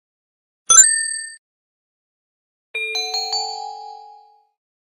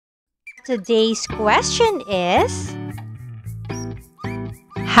Today's question is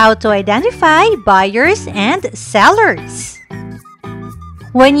how to identify buyers and sellers.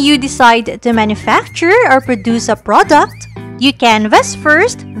 When you decide to manufacture or produce a product, you canvass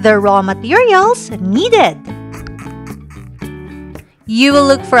first the raw materials needed. You will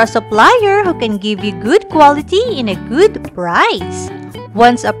look for a supplier who can give you good quality in a good price.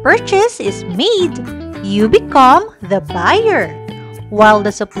 Once a purchase is made, you become the buyer, while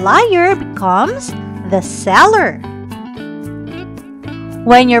the supplier becomes the seller.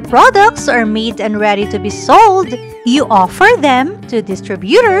 When your products are made and ready to be sold, you offer them to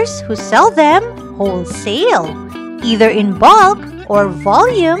distributors who sell them wholesale, either in bulk or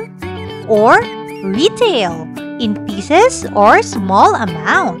volume, or retail, in pieces or small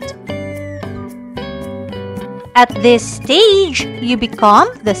amount. At this stage, you become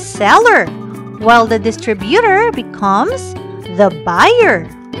the seller, while the distributor becomes the buyer.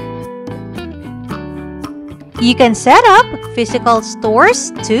 You can set up physical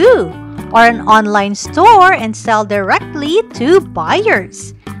stores too, or an online store and sell directly to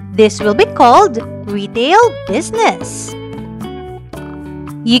buyers. This will be called retail business.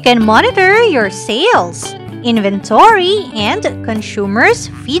 You can monitor your sales, inventory, and consumers'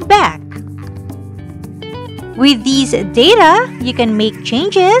 feedback. With these data, you can make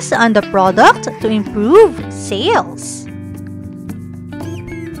changes on the product to improve sales.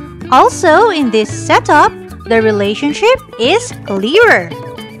 Also, in this setup, the relationship is clearer.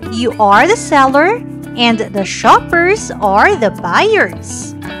 You are the seller and the shoppers are the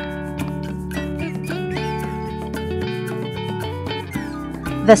buyers.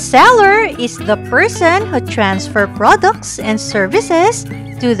 The seller is the person who transfers products and services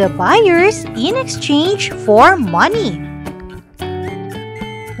to the buyers in exchange for money,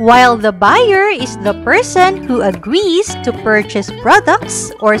 while the buyer is the person who agrees to purchase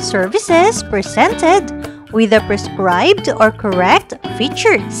products or services presented with the prescribed or correct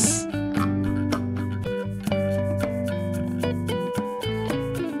features.